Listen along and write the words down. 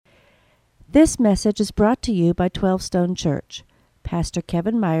This message is brought to you by 12 Stone Church. Pastor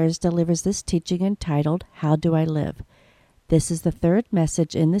Kevin Myers delivers this teaching entitled, How Do I Live? This is the third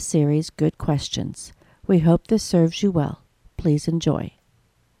message in the series, Good Questions. We hope this serves you well. Please enjoy.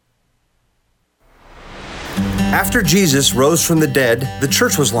 After Jesus rose from the dead, the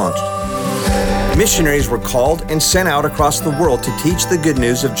church was launched. Missionaries were called and sent out across the world to teach the good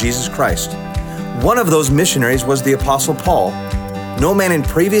news of Jesus Christ. One of those missionaries was the Apostle Paul. No man in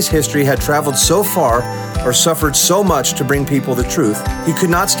previous history had traveled so far or suffered so much to bring people the truth. He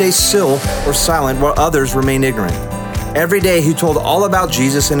could not stay still or silent while others remained ignorant. Every day he told all about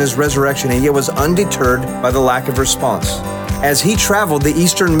Jesus and his resurrection, and yet was undeterred by the lack of response. As he traveled the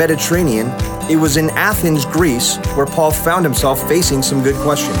Eastern Mediterranean, it was in Athens, Greece, where Paul found himself facing some good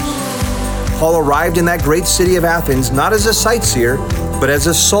questions. Paul arrived in that great city of Athens not as a sightseer, but as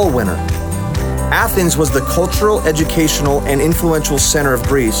a soul winner. Athens was the cultural, educational, and influential center of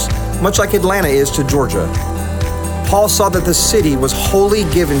Greece, much like Atlanta is to Georgia. Paul saw that the city was wholly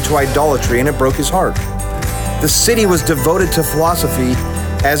given to idolatry, and it broke his heart. The city was devoted to philosophy,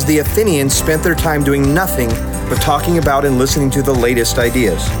 as the Athenians spent their time doing nothing but talking about and listening to the latest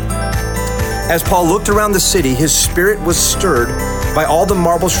ideas. As Paul looked around the city, his spirit was stirred by all the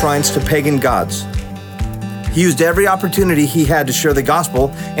marble shrines to pagan gods. He used every opportunity he had to share the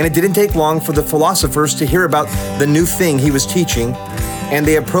gospel, and it didn't take long for the philosophers to hear about the new thing he was teaching, and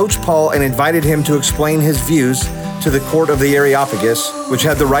they approached Paul and invited him to explain his views to the court of the Areopagus, which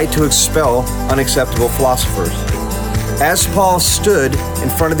had the right to expel unacceptable philosophers. As Paul stood in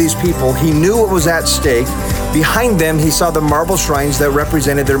front of these people, he knew what was at stake. Behind them, he saw the marble shrines that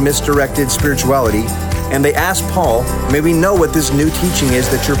represented their misdirected spirituality, and they asked Paul, "May we know what this new teaching is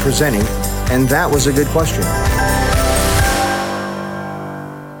that you're presenting?" And that was a good question.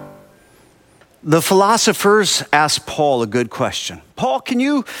 The philosophers asked Paul a good question. Paul, can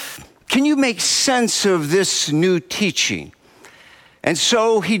you make sense of this new teaching? And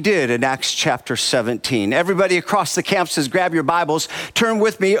so he did in Acts chapter 17. Everybody across the campuses, grab your Bibles. Turn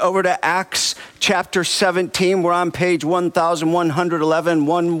with me over to Acts chapter 17. We're on page 1111,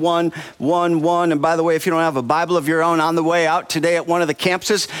 1111. And by the way, if you don't have a Bible of your own on the way out today at one of the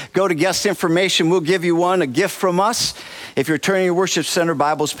campuses, go to guest information. We'll give you one, a gift from us. If you're turning your worship center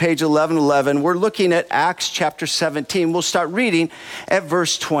Bibles, page 1111, we're looking at Acts chapter 17. We'll start reading at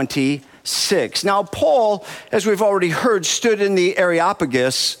verse 26. Now, Paul, as we've already heard, stood in the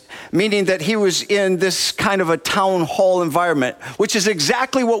Areopagus, meaning that he was in this kind of a town hall environment, which is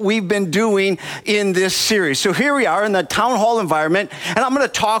exactly what we've been doing in this series. So here we are in the town hall environment, and I'm going to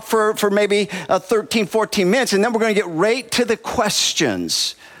talk for maybe 13, 14 minutes, and then we're going to get right to the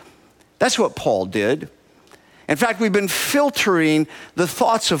questions. That's what Paul did. In fact, we've been filtering the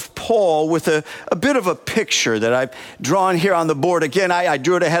thoughts of Paul with a bit of a picture that I've drawn here on the board. Again, I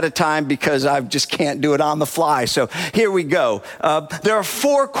drew it ahead of time because I just can't do it on the fly. So here we go. There are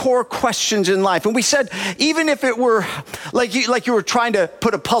 4 core questions in life. And we said, even if it were like you were trying to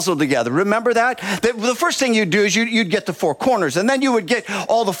put a puzzle together, remember that? The first thing you'd do is you'd get the 4 corners, and then you would get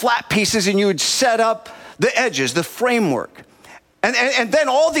all the flat pieces and you would set up the edges, the framework. And then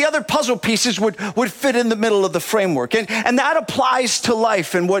all the other puzzle pieces would fit in the middle of the framework. And that applies to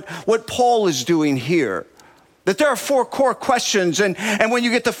life and what Paul is doing here. That there are 4 core questions, and when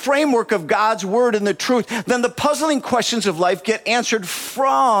you get the framework of God's word and the truth, then the puzzling questions of life get answered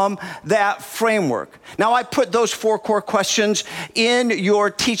from that framework. Now, I put those 4 core questions in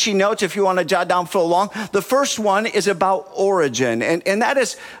your teaching notes if you want to jot down for along. The first one is about origin, and that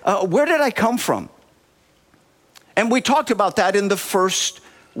is, where did I come from? And we talked about that in the first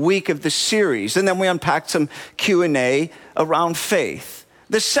week of the series. And then we unpacked some Q&A around faith.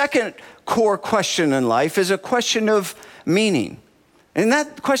 The second core question in life is a question of meaning. And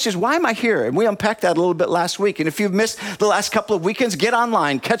that question is, why am I here? And we unpacked that a little bit last week. And if you've missed the last couple of weekends, get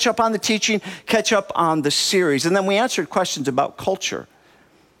online, catch up on the teaching, catch up on the series. And then we answered questions about culture.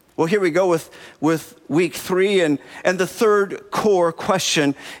 Well, here we go with week 3. And the third core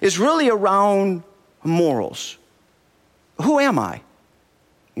question is really around morals. Who am I?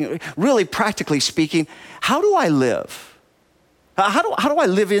 Really, practically speaking, how do I live? How do I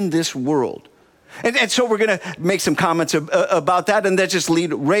live in this world? And so we're going to make some comments about that, and that just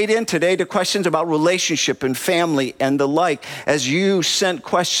lead right in today to questions about relationship and family and the like, as you sent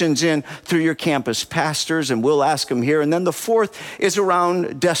questions in through your campus pastors, and we'll ask them here. And then the fourth is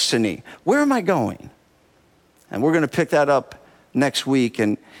around destiny. Where am I going? And we're going to pick that up next week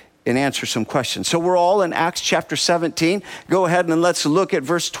and answer some questions. So we're all in Acts chapter 17. Go ahead and let's look at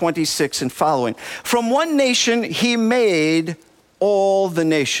verse 26 and following. From one nation he made all the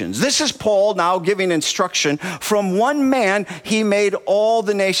nations. This is Paul now giving instruction. From one man, he made all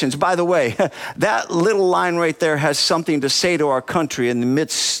the nations. By the way, that little line right there has something to say to our country in the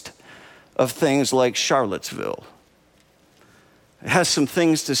midst of things like Charlottesville. It has some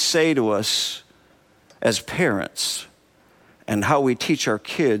things to say to us as parents and how we teach our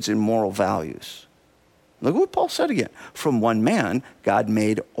kids in moral values. Look what Paul said again. From one man, God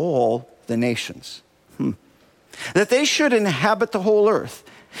made all the nations. That they should inhabit the whole earth.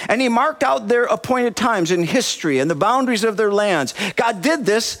 And he marked out their appointed times in history and the boundaries of their lands. God did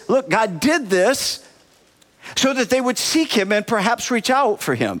this. Look, God did this so that they would seek him and perhaps reach out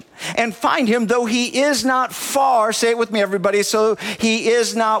for him and find him, though he is not far. Say it with me, everybody. So he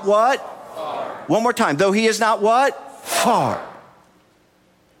is not what? Far. One more time. Though he is not what? Far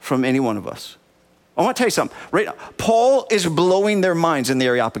from any one of us. I want to tell you something. Right now, Paul is blowing their minds in the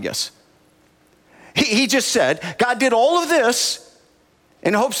Areopagus. He just said, God did all of this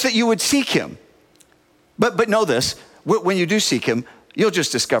in hopes that you would seek him. But know this, when you do seek him, you'll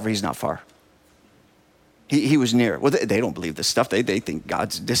just discover he's not far. He was near. Well, they don't believe this stuff. They think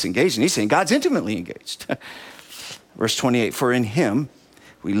God's disengaged, and he's saying God's intimately engaged. Verse 28, for in him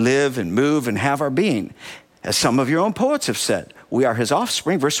we live and move and have our being. As some of your own poets have said, we are his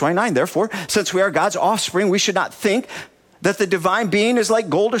offspring. Verse 29, therefore, since we are God's offspring, we should not think that the divine being is like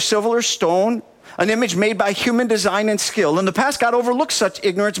gold or silver or stone, an image made by human design and skill. In the past, God overlooked such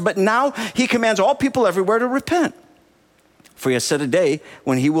ignorance, but now he commands all people everywhere to repent. For he has set a day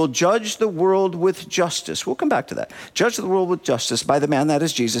when he will judge the world with justice. We'll come back to that. Judge the world with justice by the man that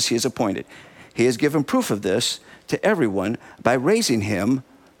is Jesus he has appointed. He has given proof of this to everyone by raising him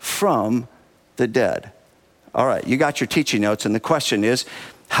from the dead. All right, you got your teaching notes, and the question is,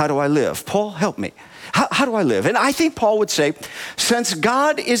 how do I live? Paul, help me. How do I live? And I think Paul would say, since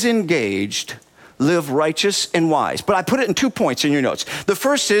God is engaged, live righteous and wise. But I put it in 2 points in your notes. The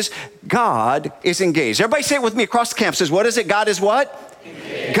first is, God is engaged. Everybody say it with me across the campus. What is it? God is what?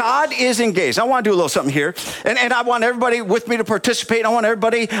 Engaged. God is engaged. I want to do a little something here. And I want everybody with me to participate. I want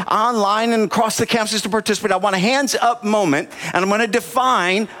everybody online and across the campuses to participate. I want a hands up moment. And I'm going to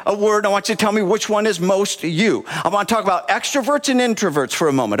define a word. I want you to tell me which one is most you. I want to talk about extroverts and introverts for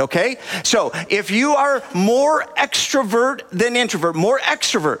a moment, okay? So if you are more extrovert than introvert, more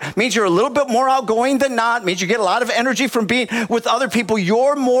extrovert means you're a little bit more outgoing than not, means you get a lot of energy from being with other people.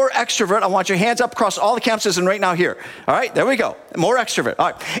 You're more extrovert. I want your hands up across all the campuses and right now here. All right, there we go. More extrovert.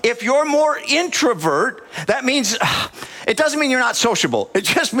 All right. If you're more introvert, that means, it doesn't mean you're not sociable. It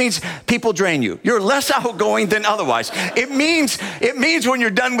just means people drain you. You're less outgoing than otherwise. It means when you're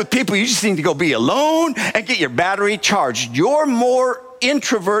done with people, you just need to go be alone and get your battery charged. You're more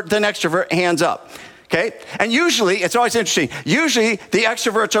introvert than extrovert, hands up. Okay? And usually, it's always interesting. Usually the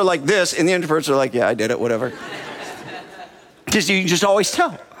extroverts are like this and the introverts are like, yeah, I did it, whatever. Because you can just always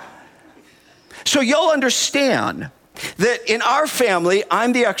tell. So you'll understand that in our family,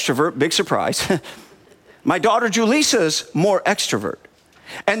 I'm the extrovert, big surprise. My daughter Julisa's more extrovert.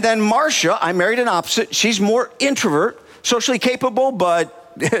 And then Marcia, I married an opposite. She's more introvert, socially capable,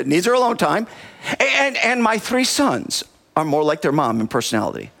 but needs her alone time. And my 3 sons are more like their mom in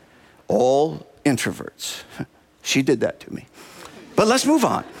personality. All introverts. She did that to me. But let's move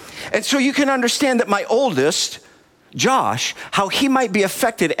on. And so you can understand that my oldest, Josh, how he might be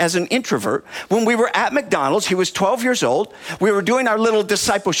affected as an introvert. When we were at McDonald's, he was 12 years old. We were doing our little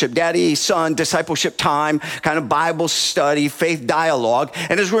discipleship, daddy, son, discipleship time, kind of Bible study, faith dialogue.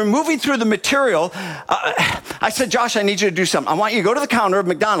 And as we were moving through the material, I said, Josh, I need you to do something. I want you to go to the counter of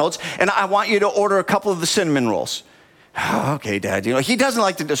McDonald's and I want you to order a couple of the cinnamon rolls. Oh, okay, Dad. You know, he doesn't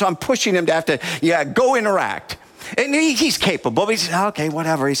like to do, so I'm pushing him to have to, go interact. And he's capable. He said, okay,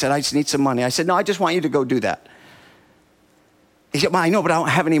 whatever. He said, I just need some money. I said, no, I just want you to go do that. He said, well, I know, but I don't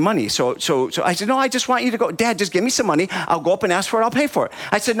have any money. So I said, no, I just want you to go. Dad, just give me some money. I'll go up and ask for it. I'll pay for it.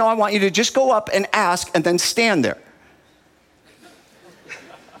 I said, no, I want you to just go up and ask and then stand there.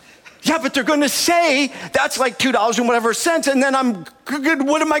 Yeah, but they're going to say that's like $2 and whatever cents. And then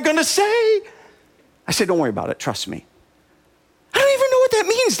what am I going to say? I said, don't worry about it. Trust me. I don't even know what that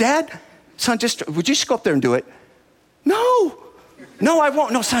means, Dad. Son, would you just go up there and do it? No, I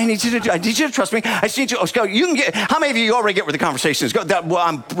won't. No, son, I need you to trust me. I just need you to go. You can get, how many of you already get where the conversation is going?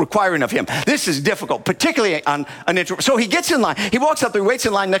 I'm requiring of him. This is difficult, particularly on an introvert. So he gets in line. He walks up there, waits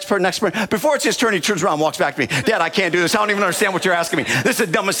in line, next person. Before it's his turn, he turns around, walks back to me. Dad, I can't do this. I don't even understand what you're asking me. This is the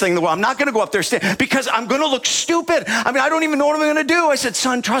dumbest thing in the world. I'm not going to go up there because I'm going to look stupid. I mean, I don't even know what I'm going to do. I said,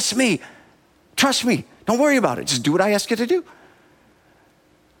 son, trust me. Trust me. Don't worry about it. Just do what I ask you to do.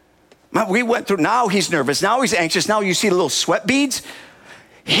 We went through, now he's nervous, now he's anxious, now you see the little sweat beads.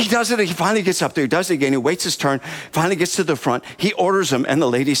 He does it. He finally gets up there. He does it again. He waits his turn, finally gets to the front. He orders them, and the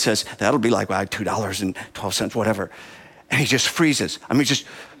lady says, that'll be like $2.12, whatever. And he just freezes. I mean, just,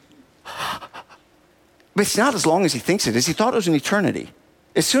 but it's not as long as he thinks it is. He thought it was an eternity.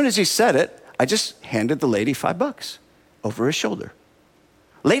 As soon as he said it, I just handed the lady $5 over his shoulder.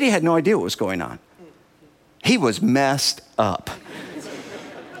 Lady had no idea what was going on. He was messed up.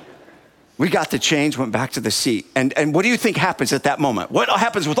 We got the change, went back to the seat. And what do you think happens at that moment? What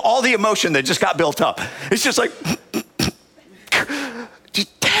happens with all the emotion that just got built up? It's just like,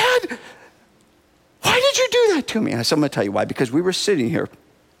 Dad, why did you do that to me? And I said, I'm going to tell you why. Because we were sitting here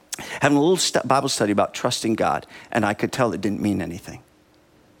having a little Bible study about trusting God, and I could tell it didn't mean anything.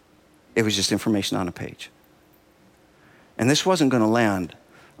 It was just information on a page. And this wasn't going to land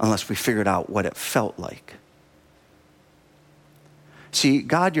unless we figured out what it felt like. See,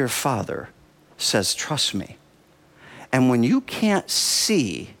 God, your Father, says, trust me. And when you can't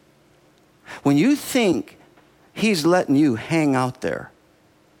see, when you think he's letting you hang out there,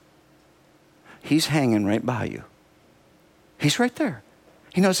 he's hanging right by you. He's right there.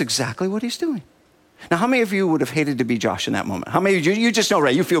 He knows exactly what he's doing. Now, how many of you would have hated to be Josh in that moment? How many of you just know,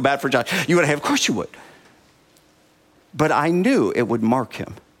 right? You feel bad for Josh. You would have, of course you would. But I knew it would mark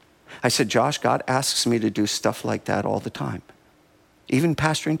him. I said, Josh, God asks me to do stuff like that all the time. Even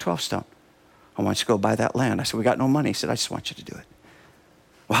pastoring 12 Stone. I want you to go buy that land. I said, we got no money. He said, I just want you to do it.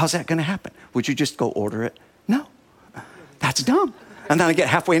 Well, how's that going to happen? Would you just go order it? No. That's dumb. And then I get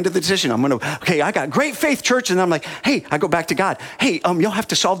halfway into the decision. I'm going to, okay, I got great faith, church. And I'm like, hey, I go back to God. Hey, you'll have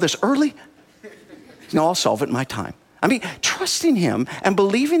to solve this early. No, I'll solve it in my time. I mean, trusting him and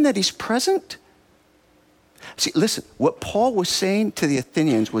believing that he's present. See, listen, what Paul was saying to the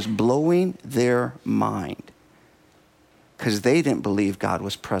Athenians was blowing their mind, because they didn't believe God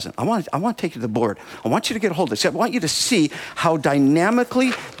was present. I want to take you to the board. I want you to get a hold of this. I want you to see how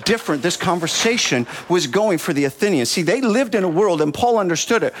dynamically different this conversation was going for the Athenians. See, they lived in a world, and Paul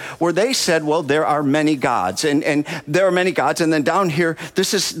understood it, where they said, well, there are many gods, and there are many gods, and then down here,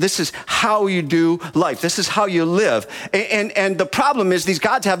 this is how you do life. This is how you live. And the problem is these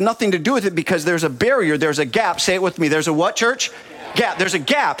gods have nothing to do with it, because there's a barrier, there's a gap. Say it with me. There's a what, church? Gap. There's a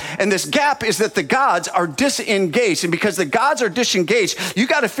gap. And this gap is that the gods are disengaged. And because the gods are disengaged, you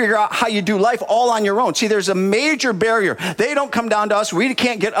got to figure out how you do life all on your own. See, there's a major barrier. They don't come down to us. We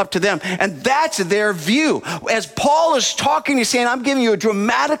can't get up to them. And that's their view. As Paul is talking, he's saying, I'm giving you a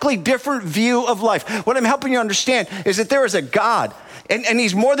dramatically different view of life. What I'm helping you understand is that there is a God. And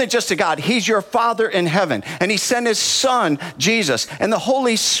he's more than just a God. He's your Father in heaven. And he sent his Son, Jesus. And the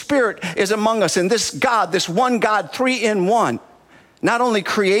Holy Spirit is among us. And this God, this one God, 3 in 1, not only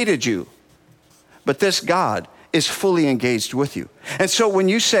created you, but this God is fully engaged with you. And so when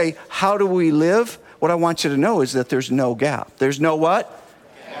you say, how do we live? What I want you to know is that there's no gap. There's no what?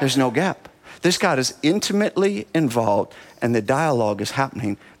 There's no gap. This God is intimately involved, and the dialogue is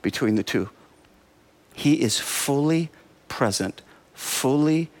happening between the two. He is fully present,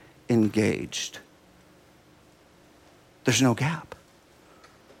 fully engaged. There's no gap.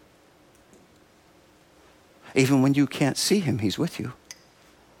 Even when you can't see him, he's with you.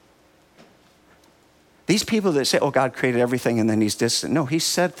 These people that say, oh, God created everything and then he's distant. No, he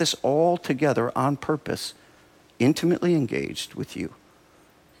set this all together on purpose, intimately engaged with you,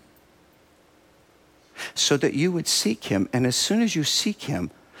 so that you would seek him. And as soon as you seek him,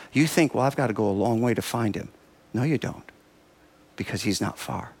 you think, well, I've got to go a long way to find him. No, you don't. Because he's not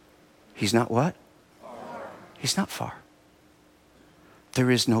far. He's not what? Far. He's not far. There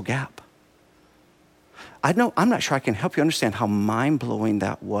is no gap. I'm not sure I can help you understand how mind-blowing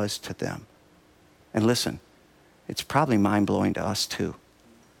that was to them. And listen, it's probably mind-blowing to us too,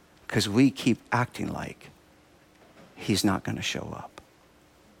 because we keep acting like he's not going to show up.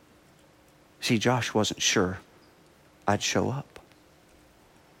 See, Josh wasn't sure I'd show up.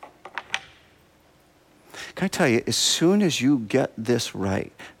 Can I tell you, as soon as you get this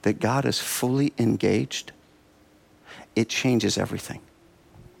right, that God is fully engaged, it changes everything.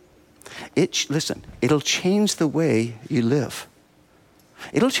 Listen, it'll change the way you live.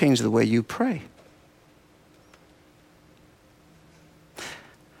 It'll change the way you pray.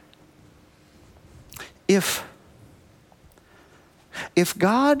 If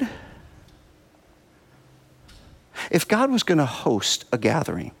God was going to host a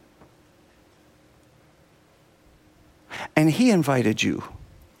gathering and he invited you,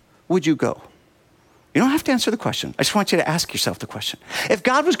 would you go? You don't have to answer the question. I just want you to ask yourself the question. If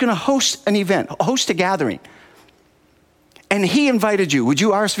God was going to host an event, host a gathering, and he invited you, would you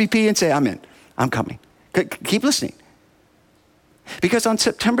RSVP and say, I'm in, I'm coming? Keep listening. Because on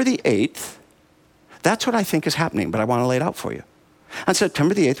September the 8th, that's what I think is happening, but I want to lay it out for you. On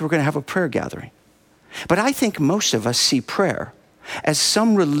September the 8th, we're going to have a prayer gathering. But I think most of us see prayer as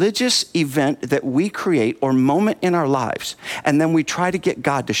some religious event that we create or moment in our lives, and then we try to get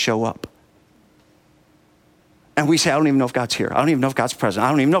God to show up. And we say, I don't even know if God's here. I don't even know if God's present. I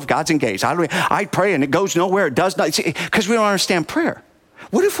don't even know if God's engaged. I pray and it goes nowhere. It does not, because we don't understand prayer.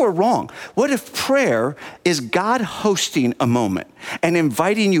 What if we're wrong? What if prayer is God hosting a moment and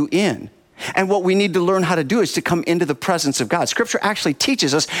inviting you in? And what we need to learn how to do is to come into the presence of God. Scripture actually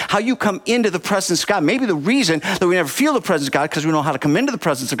teaches us how you come into the presence of God. Maybe the reason that we never feel the presence of God because we know how to come into the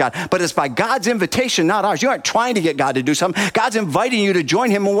presence of God, but it's by God's invitation, not ours. You aren't trying to get God to do something. God's inviting you to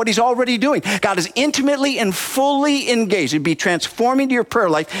join him in what he's already doing. God is intimately and fully engaged. It'd be transforming to your prayer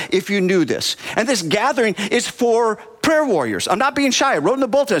life if you knew this. And this gathering is for prayer warriors. I'm not being shy. I wrote in the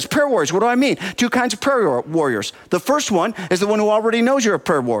bulletin, it's prayer warriors. What do I mean? 2 kinds of prayer warriors. The first one is the one who already knows you're a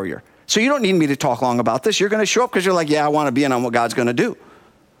prayer warrior. So you don't need me to talk long about this. You're going to show up because you're like, yeah, I want to be in on what God's going to do.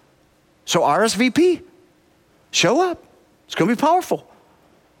 So RSVP, show up. It's going to be powerful.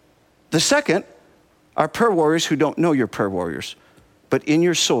 The second are prayer warriors who don't know you're prayer warriors, but in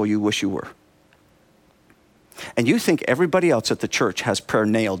your soul you wish you were. And you think everybody else at the church has prayer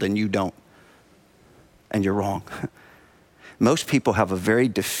nailed and you don't. And you're wrong. Most people have a very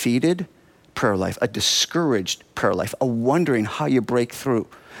defeated prayer life, a discouraged prayer life, a wondering how you break through.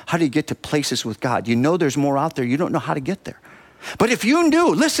 How do you get to places with God? You know there's more out there. You don't know how to get there. But if you knew,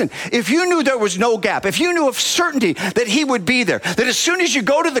 listen, if you knew there was no gap, if you knew of certainty that he would be there, that as soon as you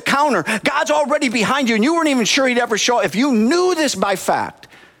go to the counter, God's already behind you and you weren't even sure he'd ever show up, if you knew this by fact,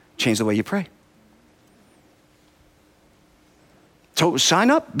 change the way you pray. So sign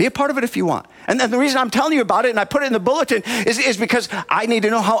up, be a part of it if you want. And then the reason I'm telling you about it, and I put it in the bulletin, is because I need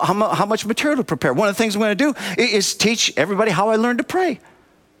to know how much material to prepare. One of the things I'm going to do is teach everybody how I learned to pray.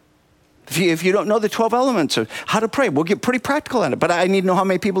 If you don't know the 12 elements of how to pray, we'll get pretty practical at it. But I need to know how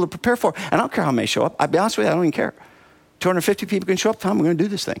many people to prepare for. And I don't care how many show up. I'll be honest with you, I don't even care. 250 people can show up, Tom, we're going to do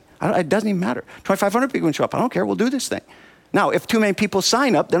this thing. It doesn't even matter. 2,500 people can show up. I don't care, we'll do this thing. Now, if too many people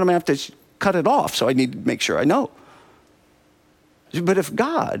sign up, then I'm going to have to cut it off. So I need to make sure I know. But if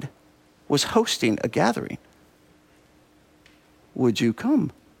God was hosting a gathering, would you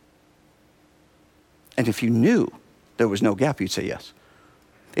come? And if you knew there was no gap, you'd say yes.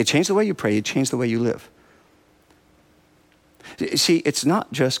 It changed the way you pray. It changed the way you live. See, it's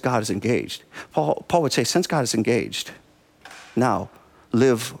not just God is engaged. Paul would say, since God is engaged, now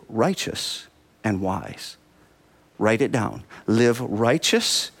live righteous and wise. Write it down. Live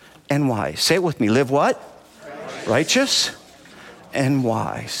righteous and wise. Say it with me. Live what? Righteous and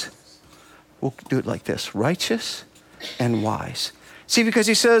wise. We'll do it like this. Righteous and wise. See, because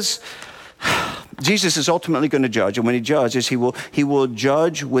he says, Jesus is ultimately going to judge, and when he judges, he will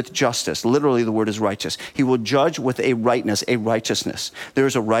judge with justice. Literally, the word is righteous. He will judge with a rightness, a righteousness. There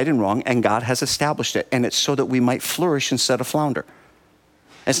is a right and wrong, and God has established it, and it's so that we might flourish instead of flounder.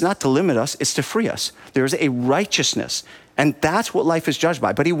 It's not to limit us, it's to free us. There is a righteousness, and that's what life is judged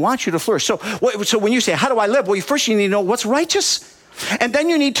by. But he wants you to flourish. So when you say, how do I live? Well, first you need to know what's righteous. And then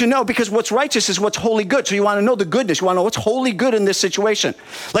you need to know, because what's righteous is what's wholly good. So you want to know the goodness. You want to know what's wholly good in this situation.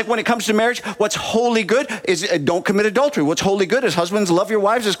 Like when it comes to marriage, what's wholly good is don't commit adultery. What's wholly good is husbands love your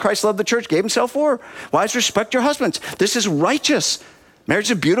wives as Christ loved the church, gave himself for her. Wives, respect your husbands. This is righteous. Marriage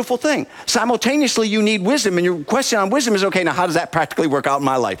is a beautiful thing. Simultaneously, you need wisdom. And your question on wisdom is, okay, now how does that practically work out in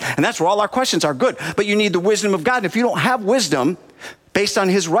my life? And that's where all our questions are good. But you need the wisdom of God. And if you don't have wisdom based on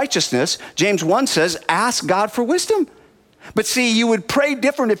his righteousness, James 1 says, ask God for wisdom. But see, you would pray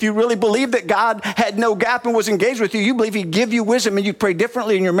different if you really believed that God had no gap and was engaged with you. You believe he'd give you wisdom, and you'd pray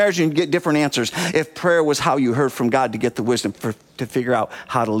differently in your marriage and you'd get different answers if prayer was how you heard from God to get the wisdom to figure out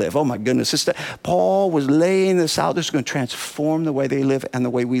how to live. Oh my goodness. Paul was laying this out. This is going to transform the way they live and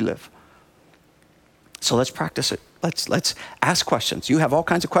the way we live. So let's practice it. Let's ask questions. You have all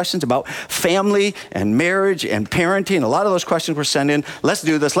kinds of questions about family and marriage and parenting. A lot of those questions were sent in. Let's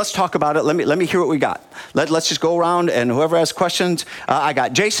do this. Let's talk about it. Let me hear what we got. Let's just go around, and whoever has questions. I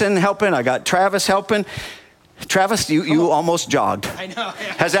got Jason helping. I got Travis helping. Travis, you almost jogged. I know.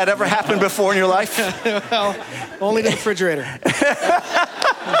 Yeah. Has that ever happened before in your life? Well, only the refrigerator.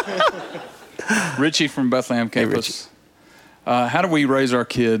 Richie from Bethlehem campus. Hey, how do we raise our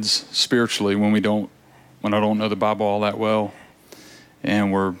kids spiritually when I don't know the Bible all that well,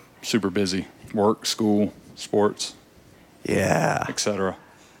 and we're super busy? Work, school, sports, etc.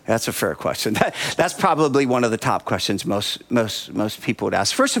 That's a fair question. That's probably one of the top questions most people would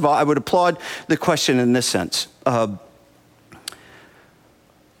ask. First of all, I would applaud the question in this sense. I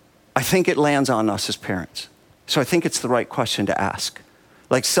think it lands on us as parents. So I think it's the right question to ask.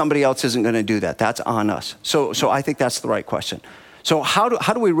 Like somebody else isn't going to do that. That's on us. So I think that's the right question. So how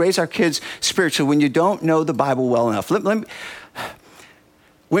do we raise our kids spiritually when you don't know the Bible well enough?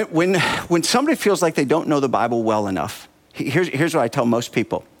 When somebody feels like they don't know the Bible well enough, here's what I tell most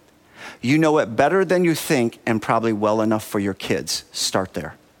people. You know it better than you think and probably well enough for your kids. Start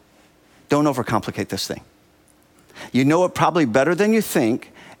there. Don't overcomplicate this thing. You know it probably better than you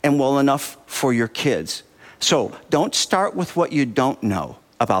think and well enough for your kids. So don't start with what you don't know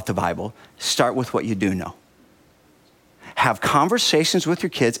about the Bible. Start with what you do know. Have conversations with your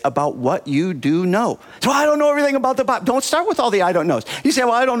kids about what you do know. So I don't know everything about the Bible. Don't start with all the I don't knows. You say,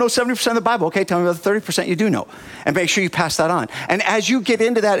 well, I don't know 70% of the Bible. Okay, tell me about the 30% you do know. And make sure you pass that on. And as you get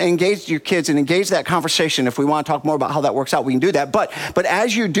into that and engage your kids and engage that conversation, if we want to talk more about how that works out, we can do that. But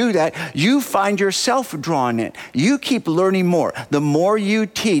as you do that, you find yourself drawn in. You keep learning more. The more you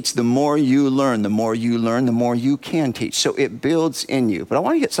teach, the more you learn. The more you learn, the more you can teach. So it builds in you. But I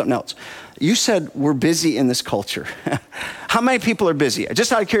want to get something else. You said we're busy in this culture. How many people are busy?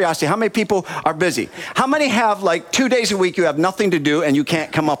 Just out of curiosity, how many people are busy? How many have like 2 days a week you have nothing to do and you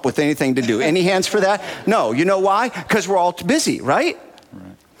can't come up with anything to do? Any hands for that? No. You know why? Because we're all busy, right?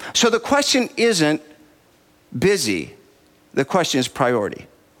 So the question isn't busy. The question is priority.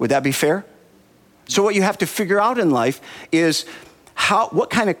 Would that be fair? So what you have to figure out in life is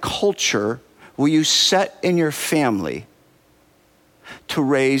what kind of culture will you set in your family to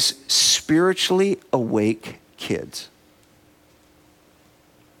raise spiritually awake kids?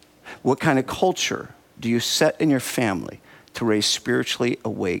 What kind of culture do you set in your family to raise spiritually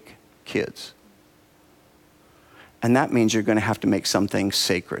awake kids? And that means you're going to have to make some things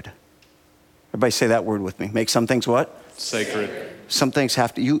sacred. Everybody say that word with me. Make some things what? Sacred. Some things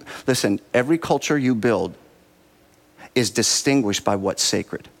have to, listen, every culture you build is distinguished by what's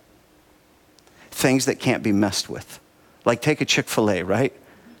sacred. Things that can't be messed with. Like take a Chick-fil-A, right?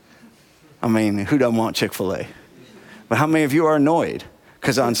 I mean, who doesn't want Chick-fil-A? But how many of you are annoyed?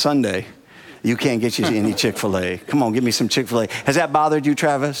 Because on Sunday, you can't get you any Chick-fil-A. Come on, give me some Chick-fil-A. Has that bothered you,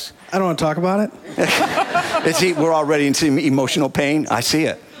 Travis? I don't want to talk about it. We're already in some emotional pain. I see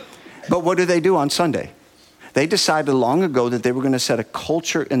it. But what do they do on Sunday? They decided long ago that they were going to set a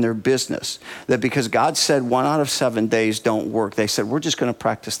culture in their business. That because God said 1 out of 7 days don't work, they said, we're just going to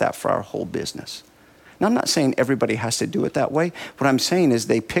practice that for our whole business. Now, I'm not saying everybody has to do it that way. What I'm saying is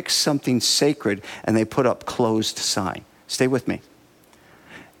they pick something sacred and they put up closed sign. Stay with me.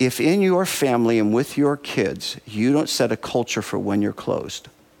 If in your family and with your kids, you don't set a culture for when you're closed,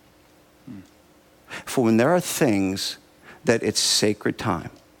 for when there are things that it's sacred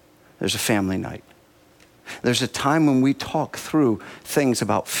time. There's a family night. There's a time when we talk through things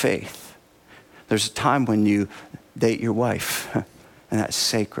about faith. There's a time when you date your wife, and that's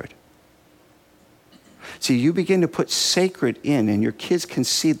sacred. See, you begin to put sacred in, and your kids can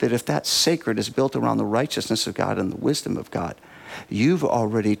see that if that sacred is built around the righteousness of God and the wisdom of God, you've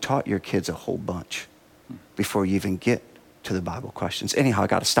already taught your kids a whole bunch before you even get to the Bible questions. Anyhow, I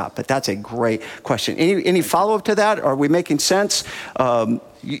got to stop, but that's a great question. Any follow-up to that? Are we making sense?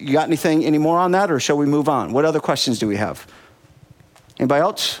 You got anything any more on that, or shall we move on? What other questions do we have? Anybody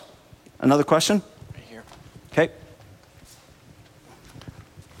else? Another question? Right here. Okay.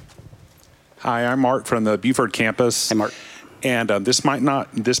 Hi, I'm Mark from the Buford campus. Hey, Mark. And this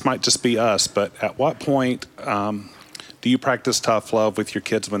might just be us, but at what point do you practice tough love with your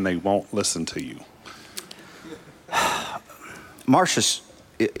kids when they won't listen to you? Marsha's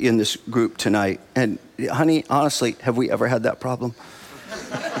in this group tonight, and honey, honestly, have we ever had that problem?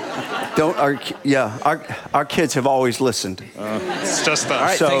 Our kids have always listened. It's just us. All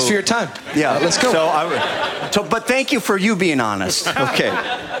right, thanks for your time. Yeah, let's go. But thank you for you being honest. Okay.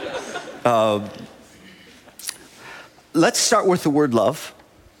 Let's start with the word love.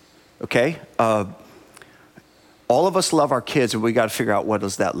 Okay. All of us love our kids, and we got to figure out what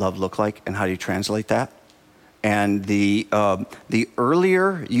does that love look like, and how do you translate that? And the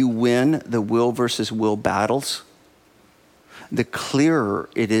earlier you win the will versus will battles, the clearer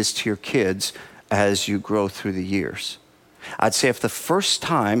it is to your kids as you grow through the years. I'd say if the first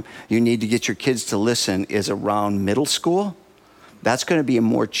time you need to get your kids to listen is around middle school, that's going to be a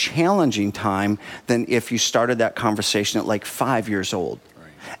more challenging time than if you started that conversation at like 5 years old.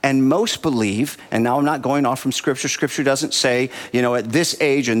 And most believe, and now I'm not going off from Scripture. Scripture doesn't say, at this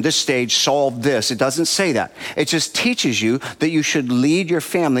age and this stage, solve this. It doesn't say that. It just teaches you that you should lead your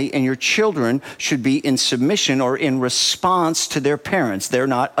family and your children should be in submission or in response to their parents. They're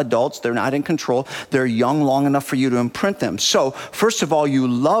not adults. They're not in control. They're young long enough for you to imprint them. So first of all, you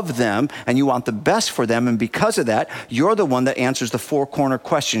love them and you want the best for them. And because of that, you're the one that answers the 4 corner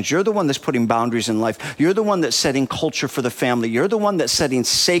questions. You're the one that's putting boundaries in life. You're the one that's setting culture for the family. You're the one that's setting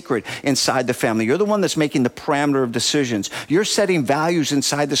sacred inside the family. You're the one that's making the parameter of decisions. You're setting values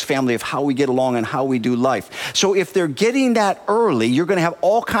inside this family of how we get along and how we do life. So if they're getting that early, you're going to have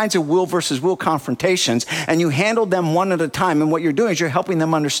all kinds of will versus will confrontations, and you handle them one at a time. And what you're doing is you're helping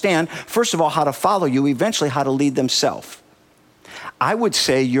them understand, first of all, how to follow you, eventually how to lead themselves. I would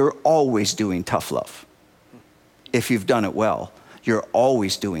say you're always doing tough love. If you've done it well, you're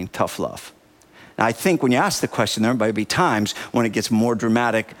always doing tough love. Now, I think when you ask the question, there might be times when it gets more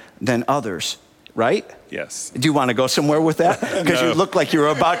dramatic than others, right? Yes. Do you want to go somewhere with that? Because you look like you were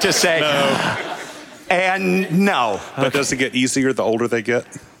about to say, No. And no. But does it get easier the older they get?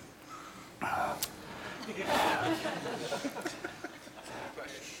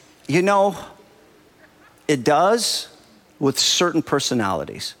 You know, it does with certain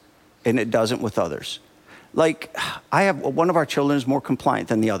personalities, and it doesn't with others. Like, I have one of our children is more compliant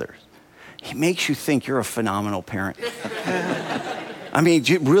than the others. He makes you think you're a phenomenal parent. I mean,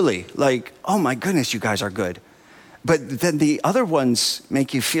 really, like, oh my goodness, you guys are good. But then the other ones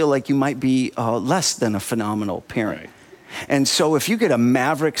make you feel like you might be less than a phenomenal parent. Right. And so if you get a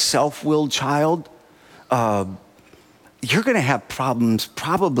maverick, self-willed child, you're going to have problems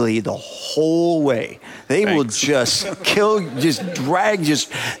probably the whole way. They will just kill, just drag,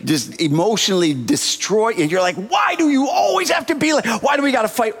 just emotionally destroy. And you're like, why do you always have to be like, why do we got to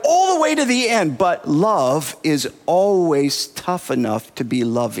fight all the way to the end? But love is always tough enough to be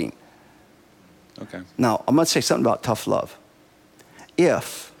loving. Okay. Now, I'm going to say something about tough love.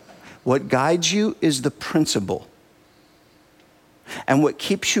 If what guides you is the principle, and what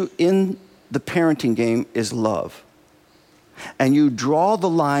keeps you in the parenting game is love, and you draw the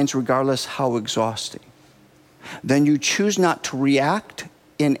lines regardless how exhausting, then you choose not to react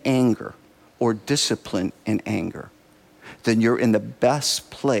in anger or discipline in anger, then you're in the best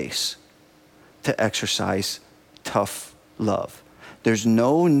place to exercise tough love. There's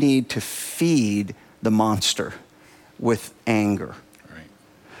no need to feed the monster with anger. Right.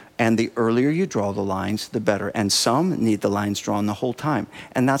 And the earlier you draw the lines, the better. And some need the lines drawn the whole time.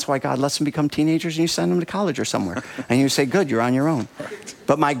 And that's why God lets them become teenagers and you send them to college or somewhere. And you say, good, you're on your own. Right.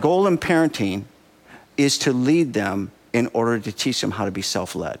 But my goal in parenting is to lead them in order to teach them how to be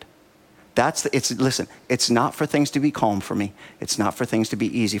self-led. Listen, it's not for things to be calm for me. It's not for things to be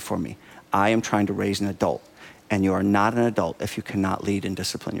easy for me. I am trying to raise an adult. And you are not an adult if you cannot lead and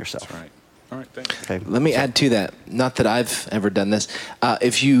discipline yourself. That's right. All right, thanks. Okay. Let me add to that. Not that I've ever done this.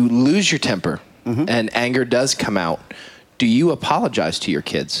 If you lose your temper and anger does come out, do you apologize to your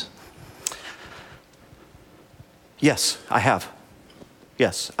kids? Yes, I have.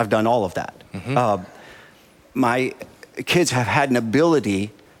 Yes, I've done all of that. My kids have had an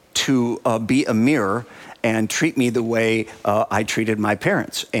ability to be a mirror and treat me the way I treated my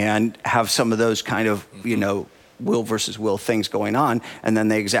parents, and have some of those kind of, will versus will things going on, and then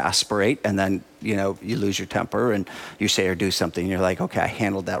they exasperate, and then, you lose your temper, and you say or do something, and you're like, okay, I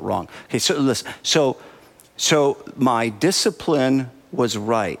handled that wrong. Okay, so listen, so my discipline was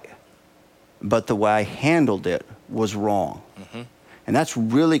right, but the way I handled it was wrong. And that's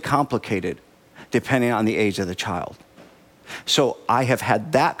really complicated depending on the age of the child. So I have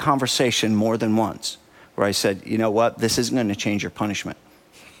had that conversation more than once, where I said, you know what, this isn't going to change your punishment.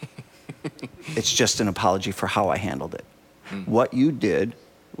 It's just an apology for how I handled it. What you did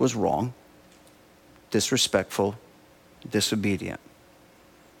was wrong, disrespectful, disobedient.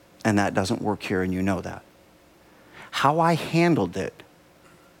 And that doesn't work here, and you know that. How I handled it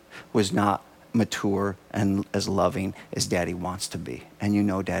was not mature and as loving as Daddy wants to be. And you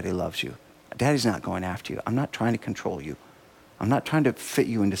know Daddy loves you. Daddy's not going after you. I'm not trying to control you. I'm not trying to fit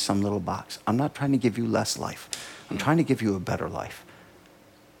you into some little box. I'm not trying to give you less life. I'm trying to give you a better life.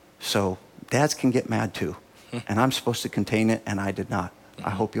 So dads can get mad too. And I'm supposed to contain it, and I did not. I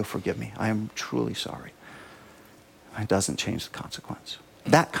hope you'll forgive me. I am truly sorry. It doesn't change the consequence.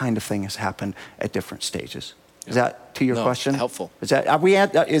 That kind of thing has happened at different stages. Is that to your question? Helpful. Is that, are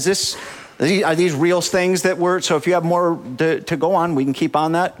these real things that we're, so if you have more to go on, we can keep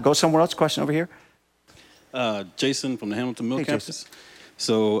on that. Go somewhere else. Question over here. Jason from the Hamilton Mill Hey, campus.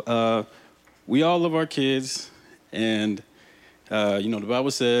 So we all love our kids, and the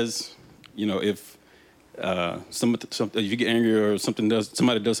Bible says, if if you get angry or somebody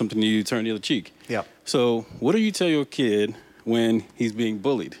does something to you, turn the other cheek. Yeah. So what do you tell your kid when he's being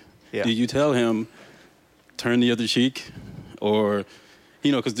bullied? Yeah. Do you tell him turn the other cheek, or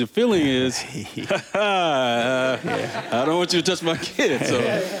because the feeling is, I don't want you to touch my kid.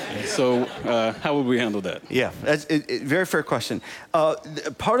 So how would we handle that? Yeah, that's a very fair question.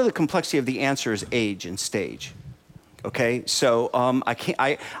 Part of the complexity of the answer is age and stage. Okay, so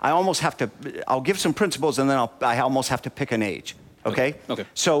I almost have to. I'll give some principles, and then I almost have to pick an age. Okay? Okay.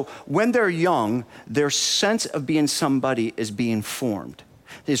 So when they're young, their sense of being somebody is being formed.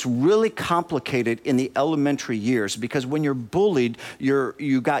 It's really complicated in the elementary years because when you're bullied,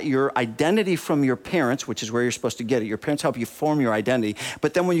 you got your identity from your parents, which is where you're supposed to get it. Your parents help you form your identity.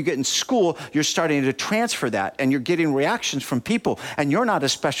 But then when you get in school, you're starting to transfer that and you're getting reactions from people and you're not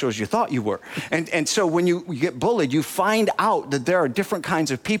as special as you thought you were. And so when you get bullied, you find out that there are different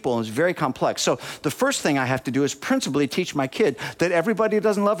kinds of people and it's very complex. So the first thing I have to do is principally teach my kid that everybody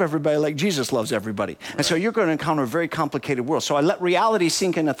doesn't love everybody like Jesus loves everybody. Right. And so you're going to encounter a very complicated world. So I let reality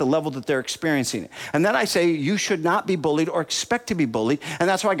sink in at the level that they're experiencing it. And then I say, you should not be bullied or expect to be bullied. And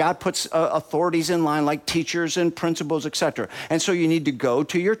that's why God puts authorities in line like teachers and principals, etc. And so you need to go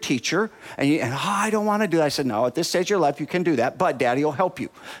to your teacher and I don't want to do that. I said, no, at this stage of your life, you can do that, but daddy will help you.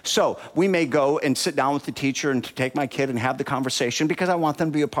 So we may go and sit down with the teacher and take my kid and have the conversation because I want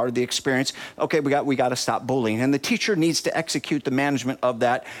them to be a part of the experience. Okay, we got to stop bullying. And the teacher needs to execute the management of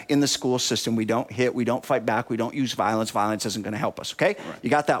that in the school system. We don't hit, we don't fight back, we don't use violence. Violence isn't going to help us, okay? Right. You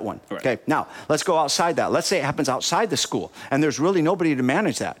got that one. Right. Okay, now let's go outside that. Let's say it happens outside the school and there's really nobody to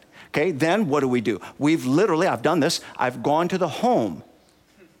manage that. Okay, then what do? I've done this, I've gone to the home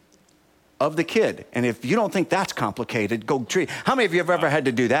of the kid. And if you don't think that's complicated, go treat. How many of you have ever had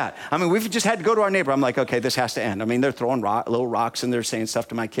to do that? I mean, we've just had to go to our neighbor. I'm like, okay, this has to end. I mean, they're throwing little rocks and they're saying stuff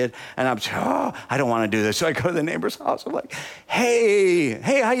to my kid. And I'm just, I don't want to do this. So I go to the neighbor's house. I'm like, hey,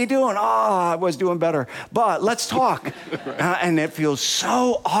 how you doing? I was doing better, but let's talk. And it feels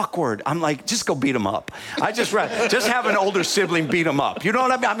so awkward. I'm like, just go beat him up. I just have an older sibling beat him up. You know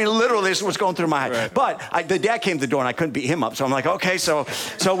what I mean? I mean, literally, this is what's going through my head. Right. But the dad came to the door and I couldn't beat him up. So I'm like, okay, so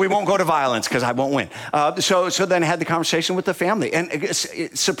we won't go to violence because I won't win. So then I had the conversation with the family. And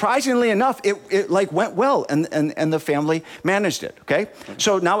surprisingly enough, it like went well and the family managed it, okay?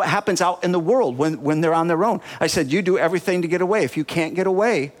 So now it happens out in the world when they're on their own. I said, you do everything to get away. If you can't get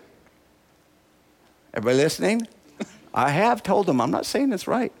away, everybody listening? I have told them, I'm not saying it's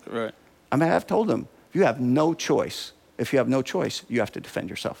right. Right. I have told them, you have no choice. If you have no choice, you have to defend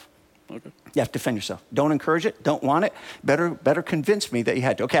yourself. Okay. You have to defend yourself. Don't encourage it. Don't want it. Better convince me that you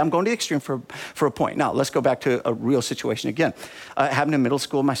had to. Okay, I'm going to the extreme for a point. Now, let's go back to a real situation again. Happened in middle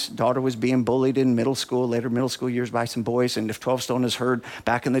school. My daughter was being bullied in middle school, later middle school years by some boys. And if 12 Stone has heard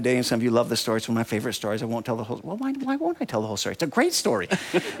back in the day, and some of you love the story, it's one of my favorite stories. I won't tell the whole. Well, why won't I tell the whole story? It's a great story.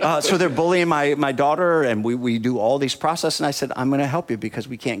 So they're bullying my daughter, and we do all these processes. And I said, I'm going to help you because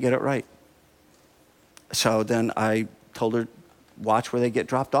we can't get it right. So then I told her, watch where they get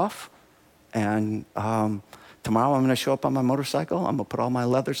dropped off. And tomorrow I'm going to show up on my motorcycle. I'm going to put all my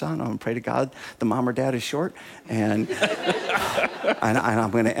leathers on. I'm going to pray to God the mom or dad is short. And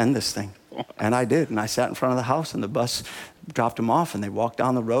I'm going to end this thing. And I did. And I sat in front of the house and the bus dropped them off and they walked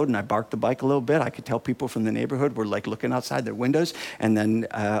down the road and I barked the bike a little bit. I could tell people from the neighborhood were like looking outside their windows. And then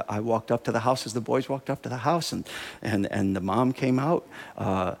I walked up to the house as the boys walked up to the house and the mom came out.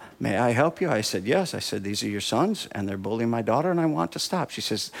 May I help you? I said, yes. I said, these are your sons and they're bullying my daughter and I want to stop. She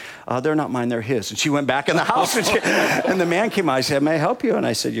says, they're not mine, they're his. And she went back in the house and the man came out. I said, may I help you? And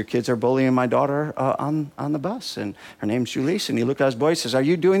I said, your kids are bullying my daughter on the bus. And her name's Julisse. And he looked at his boys and says, are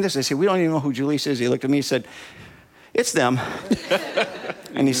you doing this? I said, we don't even know who Julisse is. He looked at me and said, it's them.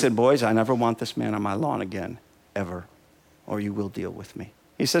 And he said, boys, I never want this man on my lawn again, ever, or you will deal with me.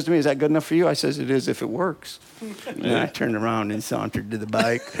 He says to me, is that good enough for you? I says, it is if it works. And I turned around and sauntered to the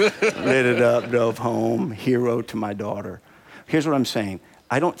bike, lit it up, drove home, hero to my daughter. Here's what I'm saying.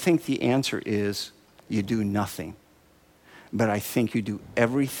 I don't think the answer is you do nothing, but I think you do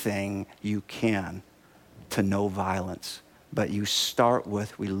everything you can to no violence. But you start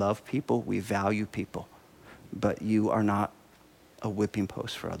with, we love people, we value people. But you are not a whipping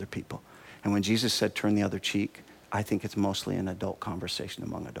post for other people. And when Jesus said, turn the other cheek, I think it's mostly an adult conversation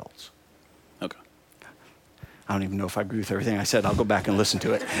among adults. Okay. I don't even know if I agree with everything I said. I'll go back and listen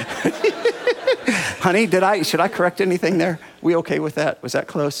to it. Honey, should I correct anything there? We okay with that? Was that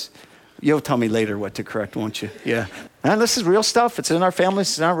close? You'll tell me later what to correct, won't you? Yeah. And this is real stuff. It's in our families,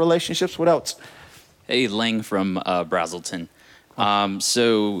 it's in our relationships. What else? Hey, Lang from Brazelton.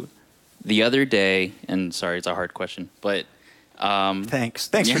 So the other day, and sorry, it's a hard question, but Thanks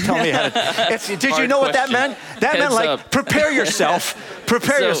for telling me how to. Did you know what that meant? That meant like prepare yourself.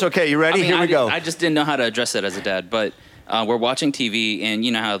 Prepare yourself. Okay, you ready? Here we go. I just didn't know how to address it as a dad, but we're watching TV, and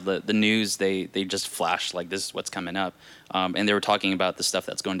you know how the news they just flash like this is what's coming up, and they were talking about the stuff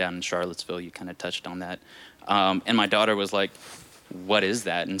that's going down in Charlottesville. You kind of touched on that, and my daughter was like, "What is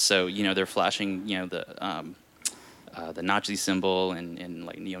that?" And so they're flashing the Nazi symbol and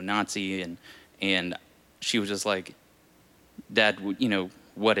like neo-Nazi and she was just like, Dad,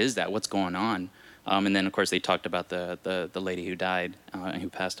 what is that? What's going on? And then, of course, they talked about the lady who died and who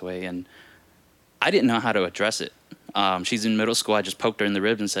passed away. And I didn't know how to address it. She's in middle school. I just poked her in the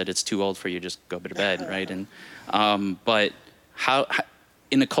ribs and said, it's too old for you. Just go to bed, right? And but how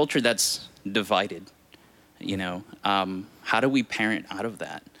in a culture that's divided, how do we parent out of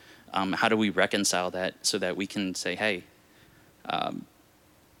that? How do we reconcile that so that we can say, hey,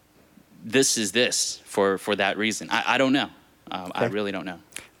 this is this for that reason? I don't know. I really don't know.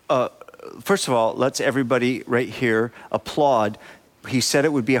 First of all, let's everybody right here applaud. He said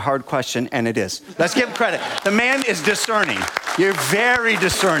it would be a hard question, and it is. Let's give him credit. The man is discerning. You're very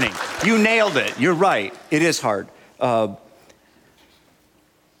discerning. You nailed it. You're right. It is hard.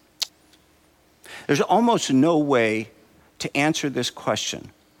 There's almost no way to answer this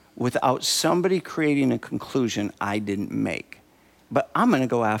question without somebody creating a conclusion I didn't make. But I'm going to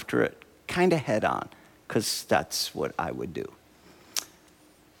go after it kind of head on, because that's what I would do.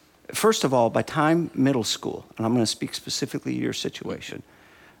 First of all, by time middle school, and I'm going to speak specifically to your situation,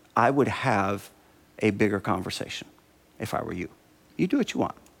 I would have a bigger conversation if I were you. You do what you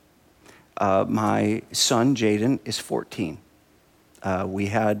want. My son, Jaden, is 14. We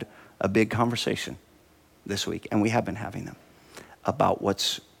had a big conversation this week, and we have been having them, about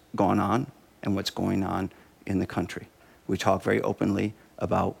what's gone on and what's going on in the country. We talk very openly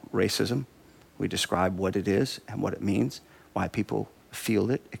about racism. We describe what it is and what it means, why people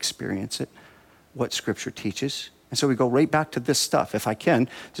feel it, experience it, what Scripture teaches. And so we go right back to this stuff. If I can,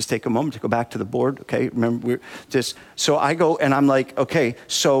 just take a moment to go back to the board, okay? Remember, so I go and I'm like, okay,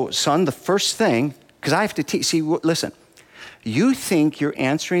 so son, the first thing, because I have to teach, listen, you think you're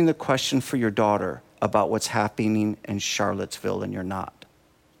answering the question for your daughter about what's happening in Charlottesville, and you're not.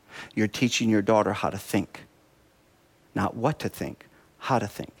 You're teaching your daughter how to think. Not what to think, how to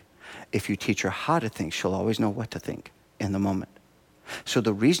think. If you teach her how to think, she'll always know what to think in the moment. So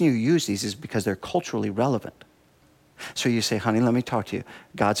the reason you use these is because they're culturally relevant. So you say, honey, let me talk to you.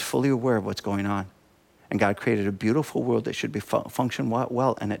 God's fully aware of what's going on. And God created a beautiful world that should be function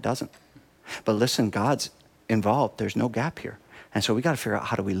well, and it doesn't. But listen, God's involved. There's no gap here. And so we got to figure out,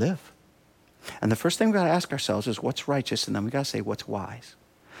 how do we live? And the first thing we got to ask ourselves is what's righteous, and then we got to say what's wise.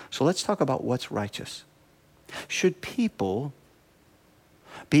 So let's talk about what's righteous. Should people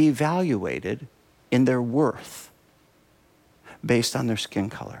be evaluated in their worth based on their skin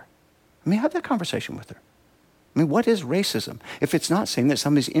color? I mean, have that conversation with her. I mean, what is racism if it's not saying that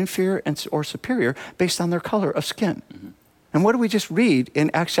somebody's inferior or superior based on their color of skin? Mm-hmm. And what do we just read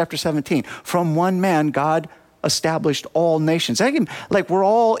in Acts chapter 17? From one man, God established all nations. Like we're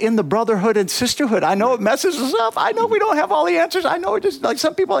all in the brotherhood and sisterhood. I know it messes us up. I know we don't have all the answers. I know it just, like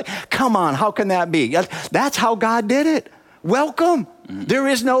some people are like, come on, how can that be? That's how God did it. Welcome. Mm-hmm. There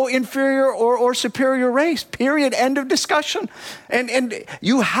is no inferior or superior race, period, end of discussion. And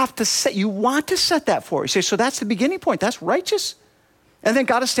you have to set, you want to set that for. You say, so that's the beginning point. That's righteous. And then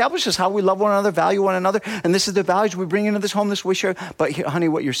God establishes how we love one another, value one another. And this is the values we bring into this home, this we share. But honey,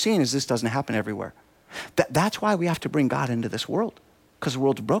 what you're seeing is this doesn't happen everywhere. That's why we have to bring God into this world. Because the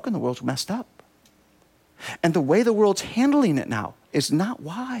world's broken, the world's messed up. And the way the world's handling it now is not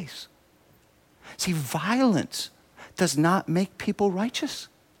wise. See, violence does not make people righteous.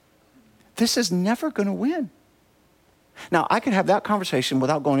 This is never going to win. Now, I could have that conversation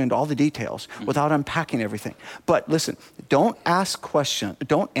without going into all the details, without unpacking everything. But listen, don't answer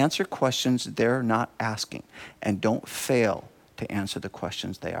questions they're not asking, and don't fail to answer the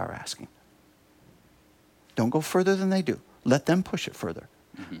questions they are asking. Don't go further than they do. Let them push it further.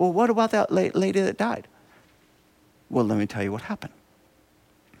 Mm-hmm. Well, what about that lady that died? Well, let me tell you what happened.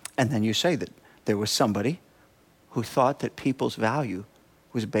 And then you say that there was somebody who thought that people's value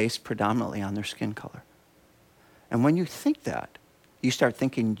was based predominantly on their skin color. And when you think that, you start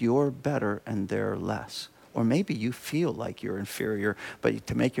thinking you're better and they're less. Or maybe you feel like you're inferior, but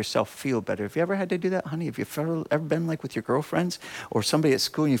to make yourself feel better. Have you ever had to do that, honey? Have you ever been like with your girlfriends or somebody at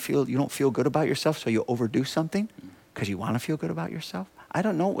school and you don't feel good about yourself, so you overdo something because you want to feel good about yourself? I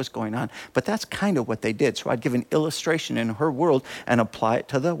don't know what was going on, but that's kind of what they did. So I'd give an illustration in her world and apply it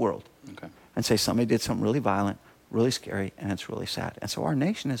to the world. Okay. And say somebody did something really violent, really scary, and it's really sad. And so our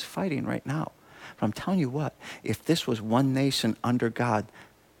nation is fighting right now. But I'm telling you what, if this was one nation under God,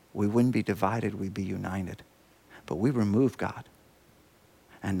 we wouldn't be divided, we'd be united. But we removed God.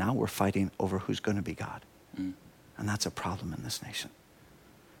 And now we're fighting over who's going to be God. Mm. And that's a problem in this nation.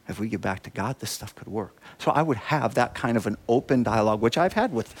 If we get back to God, this stuff could work. So I would have that kind of an open dialogue, which I've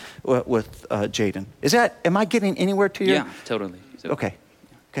had with Jaden. Am I getting anywhere to you? Yeah, totally. Okay,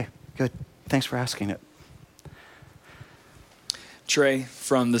 good. Thanks for asking it. Trey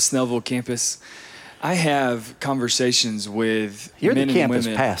from the Snellville campus. I have conversations with You're men the and campus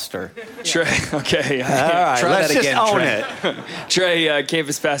women. pastor. Trey, okay. All right, Try let's that just again, own Trey. it. Trey,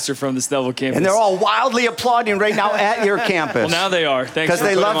 campus pastor from the Snellville campus. And they're all wildly applauding right now at your campus. Well, now they are. Thanks because for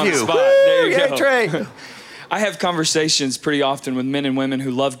they putting love them on you. the spot. There you Yay, go. Trey. I have conversations pretty often with men and women who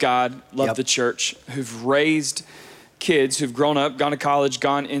love God, love Yep. the church, who've raised kids, who've grown up, gone to college,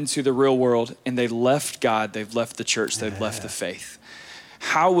 gone into the real world, and they left God, they've left the church, they've left the faith.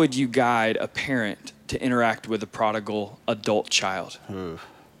 How would you guide a parent to interact with a prodigal adult child?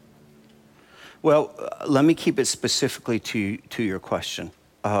 Well, let me keep it specifically to your question,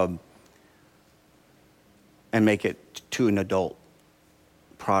 and make it to an adult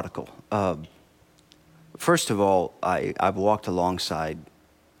prodigal. First of all, I've walked alongside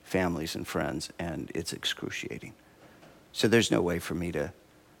families and friends, and it's excruciating. So there's no way for me to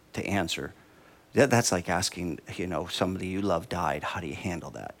answer. That's like asking, somebody you love died. How do you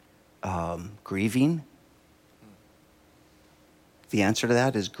handle that? Grieving. The answer to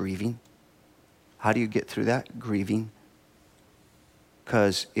that is grieving. How do you get through that? Grieving.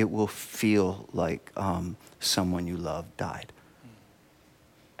 Because it will feel like someone you love died.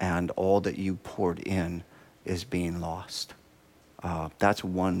 And all that you poured in is being lost. That's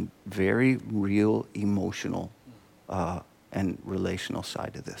one very real emotional and relational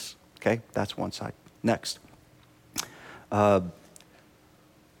side of this. Okay, that's one side. Next.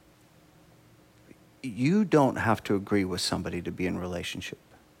 You don't have to agree with somebody to be in relationship.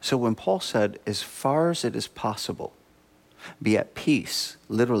 So when Paul said, as far as it is possible, be at peace,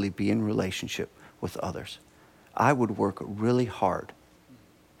 literally be in relationship with others, I would work really hard.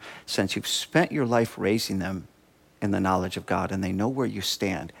 Since you've spent your life raising them in the knowledge of God and they know where you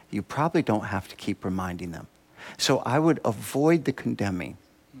stand, you probably don't have to keep reminding them. So I would avoid the condemning,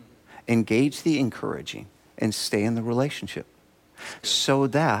 engage the encouraging, and stay in the relationship so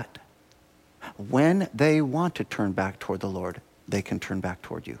that when they want to turn back toward the Lord, they can turn back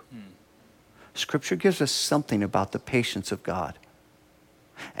toward you. Scripture gives us something about the patience of God.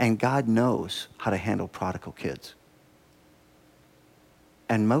 And God knows how to handle prodigal kids.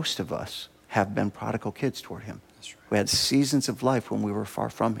 And most of us have been prodigal kids toward him. That's right. We had seasons of life when we were far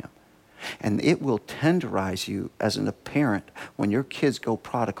from him. And it will tenderize you as a parent when your kids go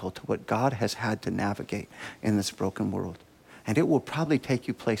prodigal to what God has had to navigate in this broken world. And it will probably take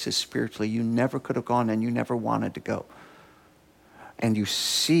you places spiritually you never could have gone and you never wanted to go. And you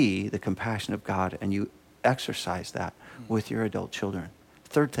see the compassion of God and you exercise that with your adult children.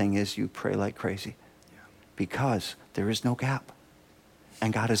 Third thing is you pray like crazy because there is no gap.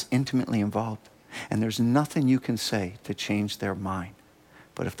 And God is intimately involved. And there's nothing you can say to change their mind.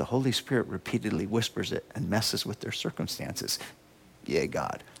 But if the Holy Spirit repeatedly whispers it and messes with their circumstances, yay,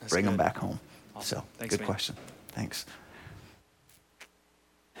 God, bring them back home. Awesome. So, Thanks, good man. question. Thanks.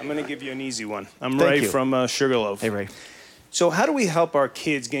 I'm going to give you an easy one. I'm Thank Ray you. from Sugarloaf. Hey, Ray. So how do we help our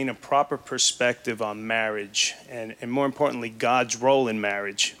kids gain a proper perspective on marriage and more importantly, God's role in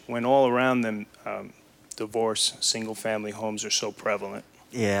marriage when all around them divorce, single-family homes are so prevalent?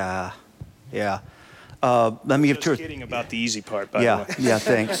 Yeah. Let me give Just kidding about the easy part, by the way. Yeah,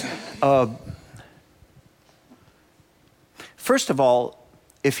 thanks. First of all,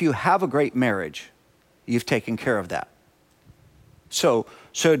 if you have a great marriage, you've taken care of that. So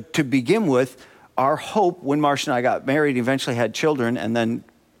to begin with, our hope when Marcia and I got married, eventually had children, and then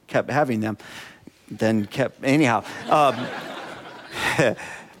kept having them, anyhow.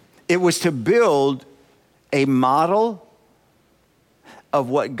 It was to build a model of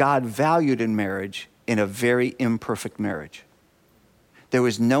what God valued in marriage in a very imperfect marriage. There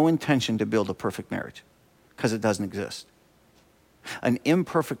was no intention to build a perfect marriage because it doesn't exist. An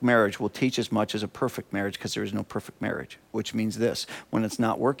imperfect marriage will teach as much as a perfect marriage because there is no perfect marriage, which means this: when it's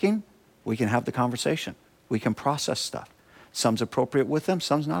not working, we can have the conversation. We can process stuff. Some's appropriate with them,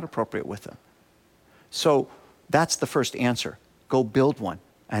 some's not appropriate with them. So that's the first answer. Go build one,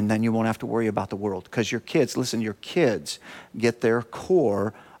 and then you won't have to worry about the world. Because your kids get their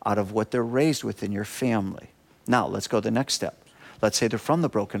core out of what they're raised with in your family. Now, let's go to the next step. Let's say they're from the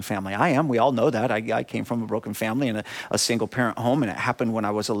broken family. We all know that. I came from a broken family in a single parent home, and it happened when I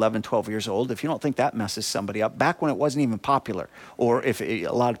was 11, 12 years old. If you don't think that messes somebody up, back when it wasn't even popular, or if a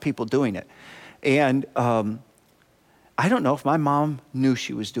lot of people doing it. And I don't know if my mom knew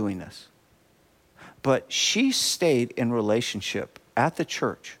she was doing this, but she stayed in relationship at the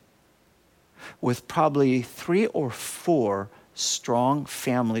church with probably 3 or 4 strong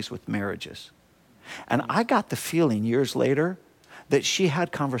families with marriages. And I got the feeling years later that she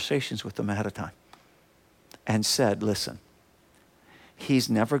had conversations with them ahead of time and said, listen,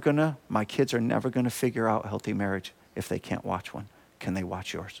 my kids are never gonna figure out healthy marriage if they can't watch one. Can they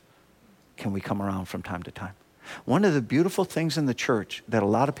watch yours? can we come around from time to time? One of the beautiful things in the church that a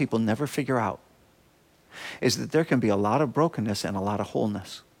lot of people never figure out is that there can be a lot of brokenness and a lot of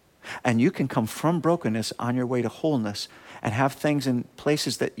wholeness. And you can come from brokenness on your way to wholeness and have things in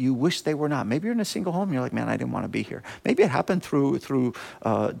places that you wish they were not. Maybe you're in a single home and you're like, man, I didn't want to be here. Maybe it happened through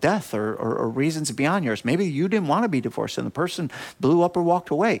death or reasons beyond yours. Maybe you didn't want to be divorced and the person blew up or walked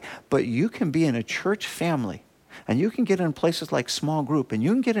away. But you can be in a church family, and you can get in places like small group, and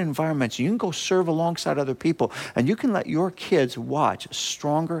you can get in environments, you can go serve alongside other people, and you can let your kids watch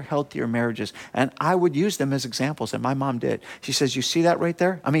stronger, healthier marriages. And I would use them as examples, and my mom did. She says, you see that right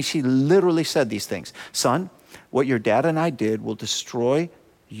there? I mean, she literally said these things. Son, what your dad and I did will destroy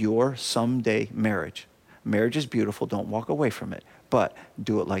your someday marriage. Marriage is beautiful. Don't walk away from it, but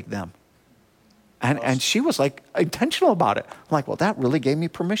do it like them. And she was like intentional about it. I'm like, well, that really gave me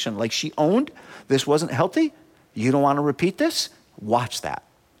permission. Like, she owned this wasn't healthy. You don't want to repeat this? Watch that.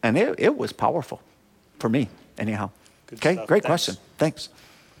 And it was powerful for me, anyhow. Good okay, stuff. Great Thanks. question. Thanks.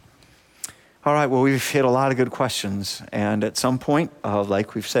 All right, well, we've hit a lot of good questions. And at some point,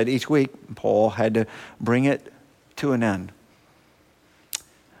 like we've said each week, Paul had to bring it to an end.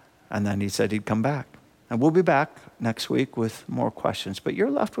 And then he said he'd come back. And we'll be back next week with more questions. But you're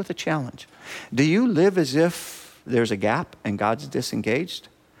left with a challenge. Do you live as if there's a gap and God's disengaged?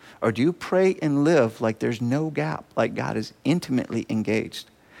 Or do you pray and live like there's no gap, like God is intimately engaged?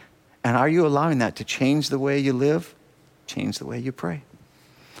 And are you allowing that to change the way you live, change the way you pray?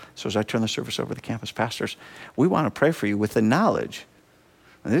 So as I turn the service over to the campus pastors, we want to pray for you with the knowledge.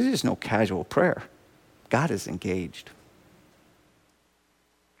 And this is no casual prayer. God is engaged.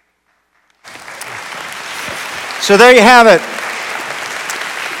 So there you have it.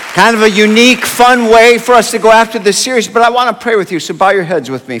 Kind of a unique, fun way for us to go after this series, but I want to pray with you, so bow your heads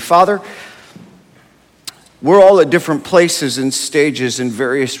with me. Father, we're all at different places and stages in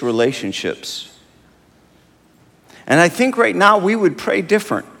various relationships. And I think right now we would pray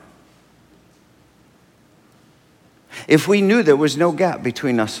different if we knew there was no gap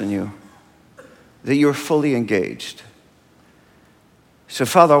between us and you, that you're fully engaged. So,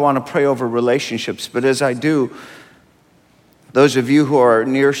 Father, I want to pray over relationships, but as I do, those of you who are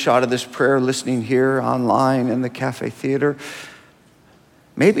near shot of this prayer, listening here, online, in the cafe theater,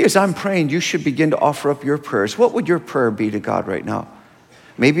 maybe as I'm praying, you should begin to offer up your prayers. What would your prayer be to God right now?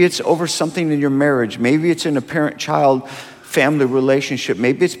 Maybe it's over something in your marriage. Maybe it's in a parent-child family relationship.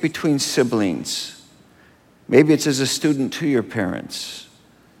 Maybe it's between siblings. Maybe it's as a student to your parents.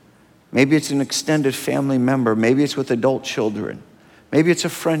 Maybe it's an extended family member. Maybe it's with adult children. Maybe it's a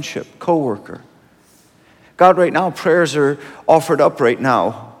friendship, coworker. God, right now, prayers are offered up right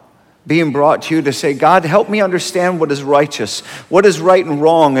now, being brought to you to say, God, help me understand what is righteous, what is right and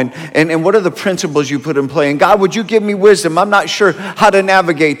wrong, and what are the principles you put in play. And God, would you give me wisdom? I'm not sure how to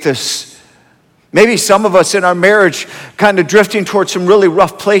navigate this. Maybe some of us in our marriage kind of drifting towards some really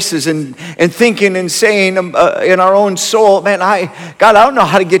rough places and thinking and saying in our own soul, man, God, I don't know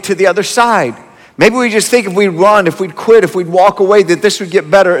how to get to the other side. Maybe we just think if we'd run, if we'd quit, if we'd walk away, that this would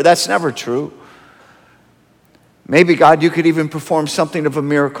get better. That's never true. Maybe, God, you could even perform something of a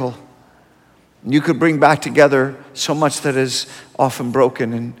miracle. You could bring back together so much that is often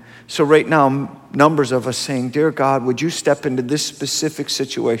broken. And so right now, numbers of us saying, dear God, would you step into this specific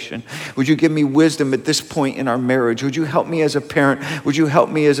situation? Would you give me wisdom at this point in our marriage? Would you help me as a parent? Would you help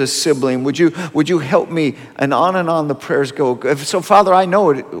me as a sibling? Would you help me? And on the prayers go. So, Father, I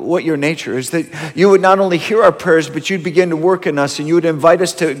know what your nature is, that you would not only hear our prayers, but you'd begin to work in us, and you would invite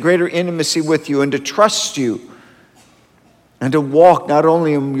us to greater intimacy with you and to trust you. And to walk not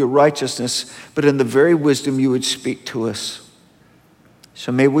only in your righteousness, but in the very wisdom you would speak to us.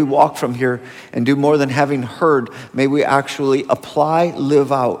 So may we walk from here and do more than having heard. May we actually apply,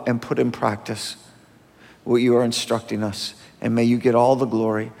 live out, and put in practice what you are instructing us. And may you get all the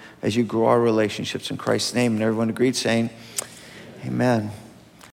glory as you grow our relationships in Christ's name. And everyone agreed saying, amen.